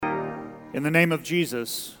In the name of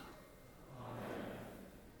Jesus.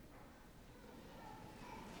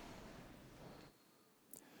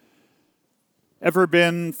 Ever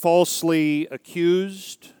been falsely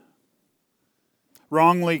accused,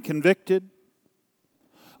 wrongly convicted,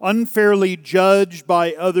 unfairly judged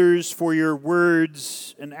by others for your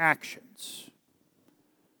words and actions?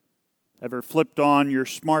 Ever flipped on your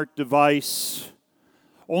smart device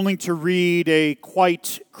only to read a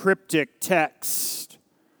quite cryptic text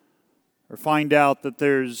or find out that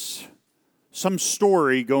there's some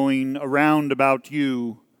story going around about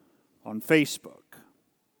you on Facebook?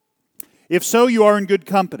 If so, you are in good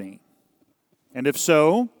company. And if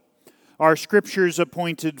so, our scriptures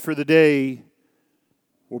appointed for the day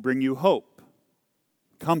will bring you hope,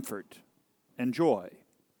 comfort, and joy.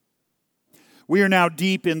 We are now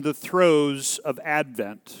deep in the throes of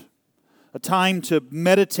Advent, a time to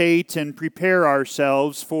meditate and prepare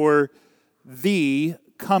ourselves for the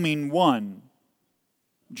coming one,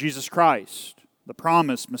 Jesus Christ, the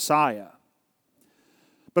promised Messiah.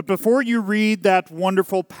 But before you read that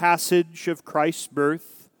wonderful passage of Christ's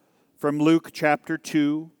birth from Luke chapter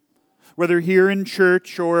 2, whether here in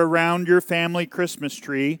church or around your family Christmas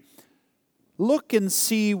tree, look and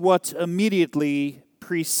see what immediately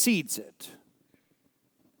precedes it.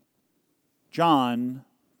 John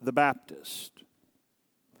the Baptist.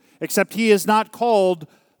 Except he is not called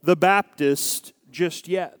the Baptist just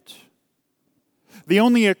yet. The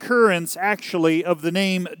only occurrence actually of the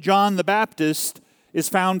name John the Baptist is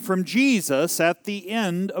found from Jesus at the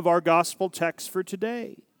end of our gospel text for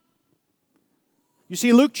today. You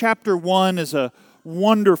see, Luke chapter 1 is a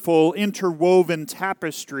wonderful interwoven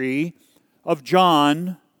tapestry of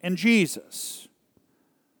John and Jesus.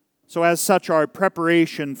 So as such, our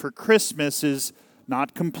preparation for Christmas is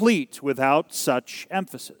not complete without such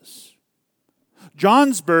emphasis.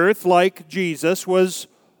 John's birth, like Jesus, was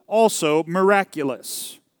also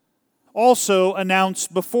miraculous, also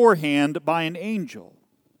announced beforehand by an angel.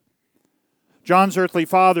 John's earthly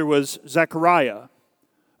father was Zechariah,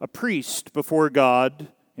 a priest before God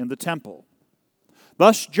in the temple.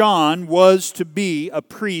 Thus John was to be a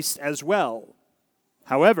priest as well.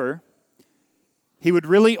 However, he would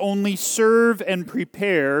really only serve and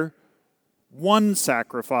prepare one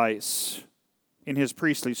sacrifice in his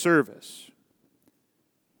priestly service.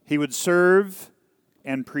 He would serve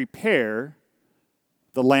and prepare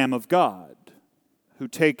the Lamb of God, who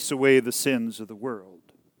takes away the sins of the world.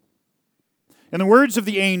 In the words of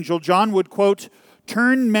the angel, John would, quote,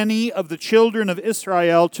 turn many of the children of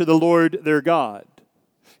Israel to the Lord their God.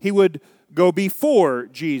 He would go before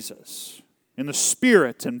Jesus in the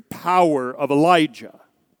spirit and power of Elijah.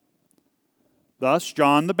 Thus,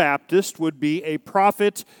 John the Baptist would be a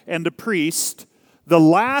prophet and a priest, the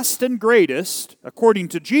last and greatest, according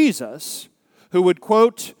to Jesus, who would,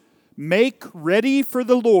 quote, make ready for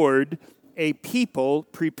the Lord a people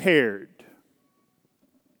prepared.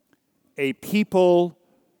 A people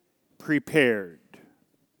prepared.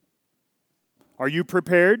 Are you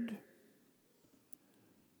prepared?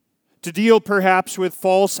 To deal perhaps with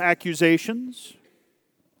false accusations,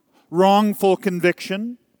 wrongful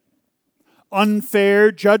conviction,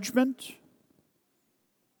 unfair judgment?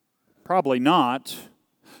 Probably not.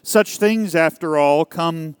 Such things, after all,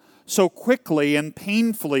 come so quickly and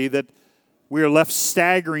painfully that we are left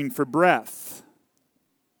staggering for breath.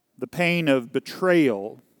 The pain of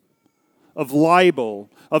betrayal, of libel,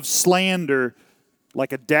 of slander,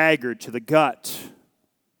 like a dagger to the gut.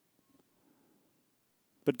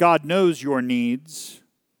 But God knows your needs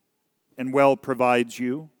and well provides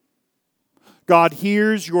you. God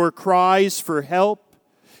hears your cries for help.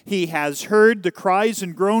 He has heard the cries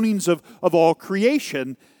and groanings of all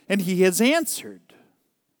creation, and He has answered.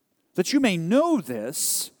 That you may know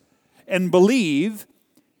this and believe,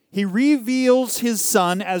 He reveals His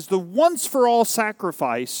Son as the once-for-all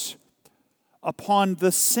sacrifice upon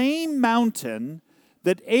the same mountain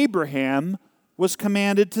that Abraham was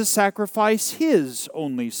commanded to sacrifice his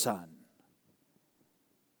only son.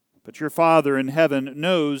 But your Father in heaven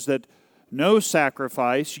knows that no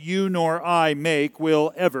sacrifice you nor I make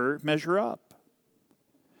will ever measure up.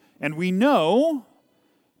 And we know,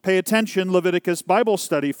 pay attention, Leviticus Bible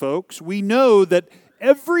study folks, we know that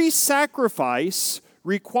every sacrifice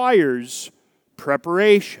requires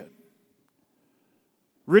preparation.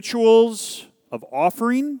 Rituals of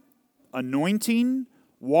offering, anointing,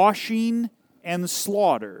 washing, and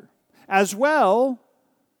slaughter, as well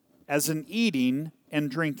as an eating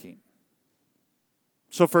and drinking.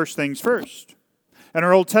 So first things first. In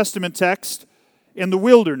our Old Testament text, in the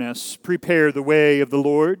wilderness, prepare the way of the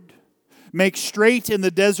Lord. Make straight in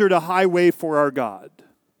the desert a highway for our God.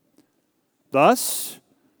 Thus,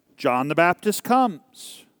 John the Baptist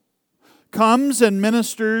comes and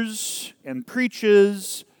ministers and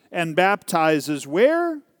preaches and baptizes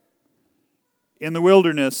where? In the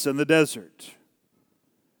wilderness and the desert.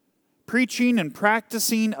 Preaching and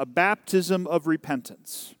practicing a baptism of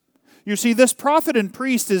repentance. You see, this prophet and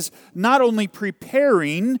priest is not only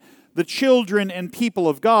preparing the children and people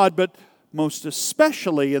of God, but most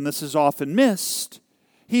especially, and this is often missed,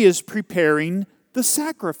 he is preparing the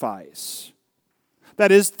sacrifice.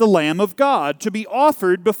 That is, the Lamb of God to be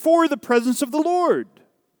offered before the presence of the Lord.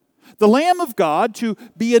 The Lamb of God to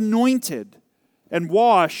be anointed and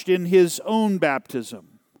washed in His own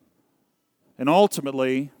baptism. And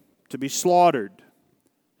ultimately, to be slaughtered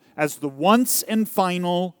as the once and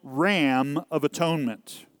final ram of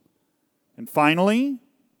atonement. And finally,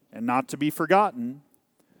 and not to be forgotten,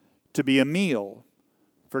 to be a meal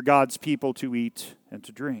for God's people to eat and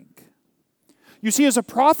to drink. You see, as a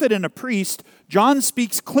prophet and a priest, John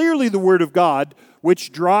speaks clearly the word of God,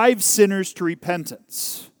 which drives sinners to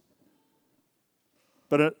repentance.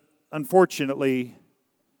 But unfortunately,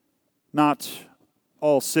 not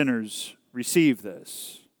all sinners receive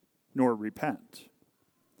this, nor repent.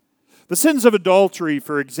 The sins of adultery,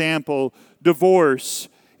 for example, divorce,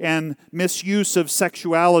 and misuse of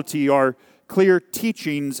sexuality are clear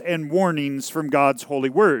teachings and warnings from God's holy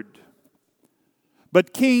word.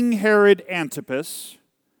 But King Herod Antipas,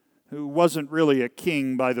 who wasn't really a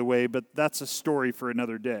king, by the way, but that's a story for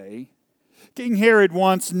another day, King Herod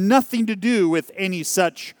wants nothing to do with any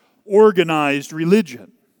such organized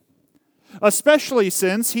religion, especially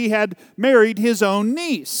since he had married his own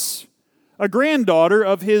niece, a granddaughter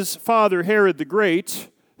of his father Herod the Great,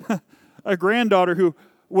 a granddaughter who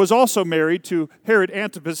was also married to Herod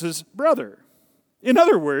Antipas's brother. In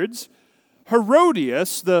other words,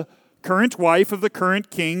 Herodias, the current wife of the current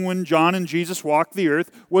king when John and Jesus walked the earth,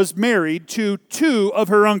 was married to two of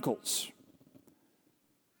her uncles.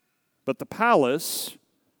 But the palace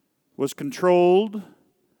was controlled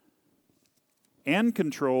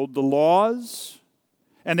the laws,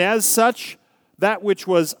 and as such, that which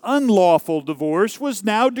was unlawful divorce was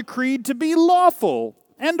now decreed to be lawful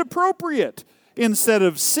and appropriate instead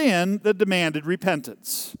of sin that demanded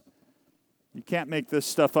repentance. You can't make this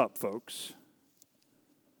stuff up, folks.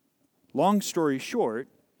 Long story short,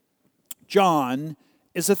 John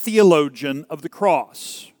is a theologian of the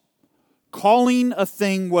cross, calling a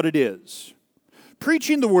thing what it is,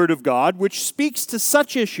 preaching the Word of God, which speaks to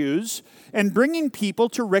such issues, and bringing people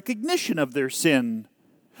to recognition of their sin,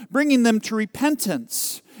 bringing them to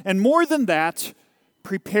repentance, and more than that,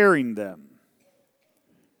 preparing them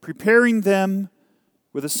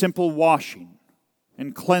with a simple washing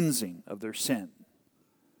and cleansing of their sin.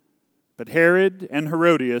 But Herod and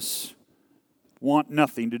Herodias want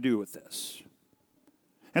nothing to do with this.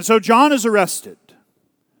 And so John is arrested.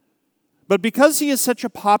 But because he is such a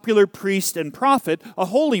popular priest and prophet, a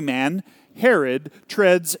holy man, Herod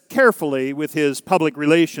treads carefully with his public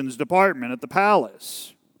relations department at the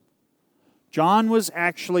palace. John was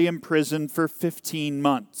actually imprisoned for 15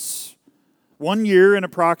 months, 1 year and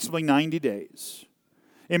approximately 90 days.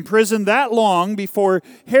 Imprisoned that long before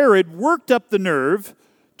Herod worked up the nerve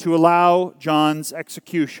to allow John's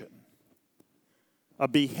execution. A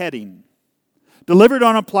beheading, delivered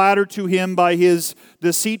on a platter to him by his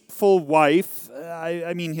deceitful wife,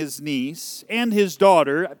 his niece, and his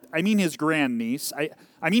daughter, his grandniece,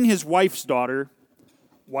 his wife's daughter,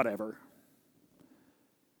 whatever.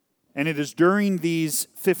 And it is during these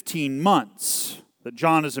 15 months that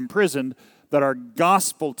John is imprisoned that our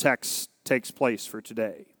gospel text takes place for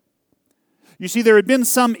today. You see, there had been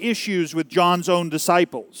some issues with John's own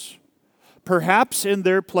disciples, perhaps in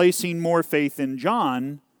their placing more faith in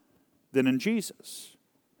John than in Jesus.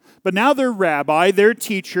 But now their rabbi, their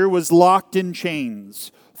teacher, was locked in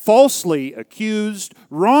chains, falsely accused,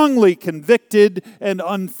 wrongly convicted, and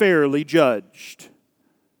unfairly judged.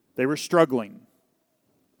 They were struggling,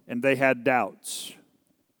 and they had doubts.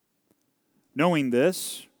 Knowing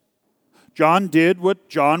this, John did what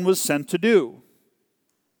John was sent to do.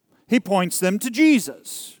 He points them to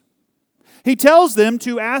Jesus. He tells them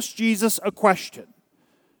to ask Jesus a question,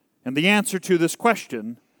 and the answer to this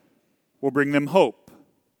question will bring them hope,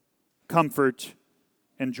 comfort,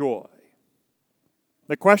 and joy.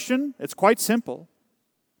 The question, it's quite simple.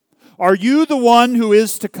 Are you the one who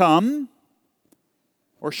is to come,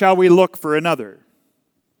 or shall we look for another?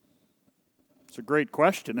 It's a great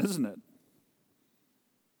question, isn't it?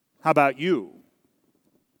 How about you?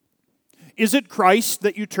 Is it Christ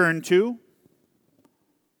that you turn to?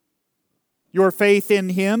 Your faith in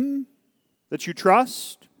Him that you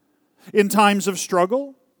trust in times of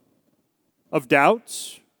struggle, of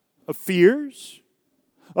doubts, of fears?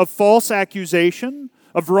 of false accusation,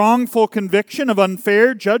 of wrongful conviction, of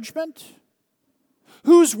unfair judgment?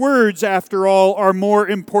 Whose words, after all, are more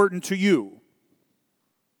important to you?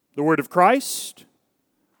 The word of Christ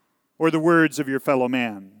or the words of your fellow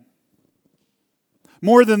man?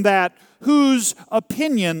 More than that, whose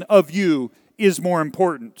opinion of you is more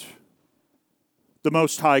important? The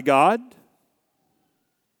Most High God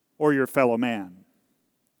or your fellow man?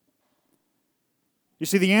 You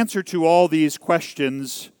see, the answer to all these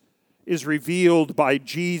questions is revealed by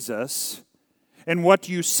Jesus and what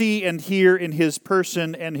you see and hear in His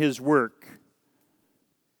person and His work.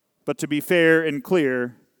 But to be fair and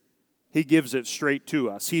clear, He gives it straight to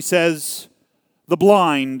us. He says, the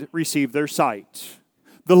blind receive their sight,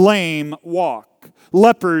 the lame walk,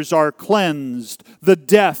 lepers are cleansed, the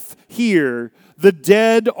deaf hear, the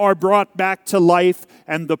dead are brought back to life,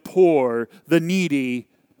 and the poor, the needy,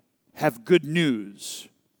 have good news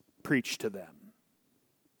preached to them.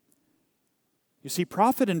 You see,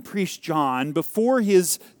 prophet and priest John, before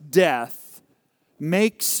his death,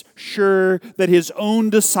 makes sure that his own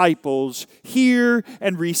disciples hear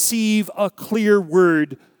and receive a clear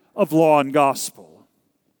word of law and gospel.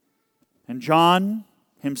 And John,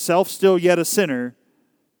 himself still yet a sinner,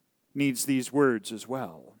 needs these words as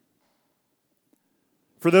well.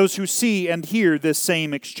 For those who see and hear this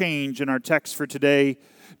same exchange in our text for today,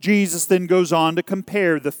 Jesus then goes on to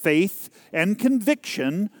compare the faith and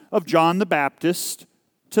conviction of John the Baptist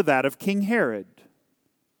to that of King Herod.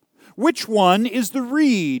 Which one is the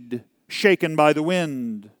reed shaken by the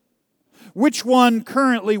wind? Which one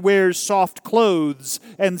currently wears soft clothes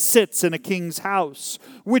and sits in a king's house?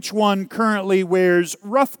 Which one currently wears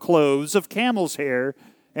rough clothes of camel's hair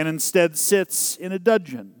and instead sits in a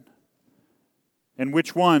dungeon? And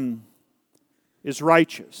which one is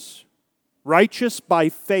righteous? Righteous by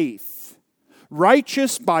faith.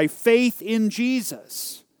 Righteous by faith in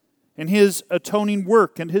Jesus and His atoning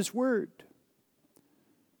work and His word.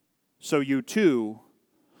 So you too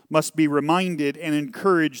must be reminded and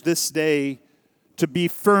encouraged this day to be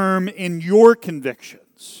firm in your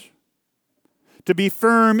convictions, to be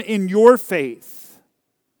firm in your faith.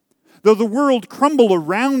 Though the world crumble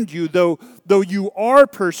around you, though you are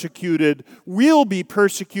persecuted, will be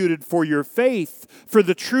persecuted for your faith, for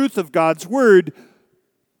the truth of God's word,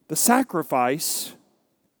 the sacrifice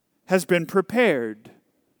has been prepared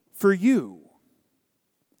for you.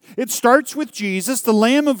 It starts with Jesus, the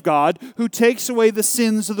Lamb of God, who takes away the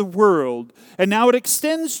sins of the world. And now it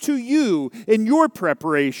extends to you in your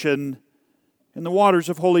preparation in the waters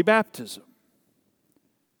of holy baptism.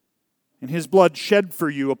 In His blood shed for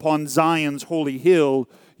you upon Zion's holy hill,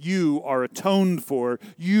 you are atoned for.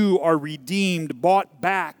 You are redeemed, bought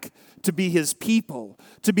back to be His people,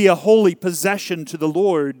 to be a holy possession to the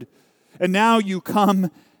Lord. And now you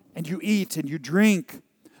come and you eat and you drink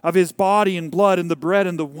of His body and blood and the bread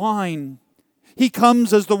and the wine. He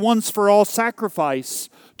comes as the once-for-all sacrifice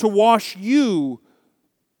to wash you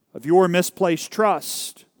of your misplaced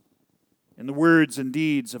trust in the words and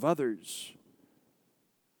deeds of others.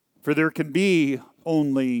 For there can be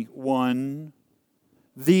only one,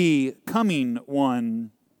 the coming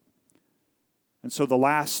one. And so the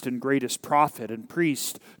last and greatest prophet and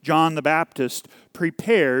priest, John the Baptist,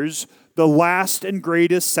 prepares the last and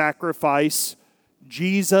greatest sacrifice,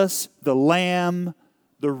 Jesus, the Lamb,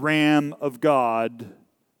 the Ram of God,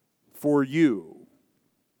 for you.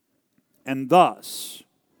 And thus,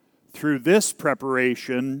 through this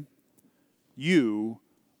preparation, you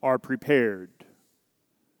are prepared.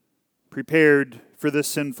 Prepared for this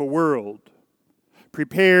sinful world.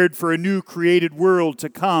 Prepared for a new created world to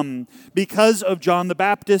come. Because of John the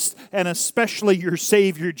Baptist, and especially your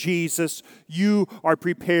Savior Jesus, you are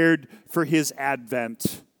prepared for His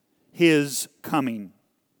advent, His coming.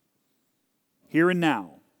 Here and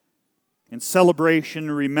now, in celebration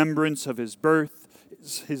and remembrance of His birth,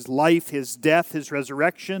 His life, His death, His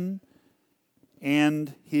resurrection,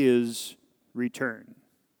 and His return.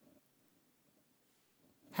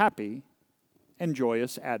 Happy and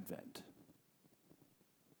joyous Advent.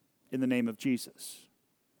 In the name of Jesus.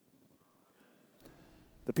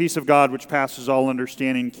 The peace of God, which passes all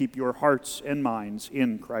understanding, keep your hearts and minds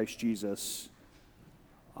in Christ Jesus.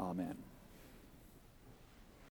 Amen.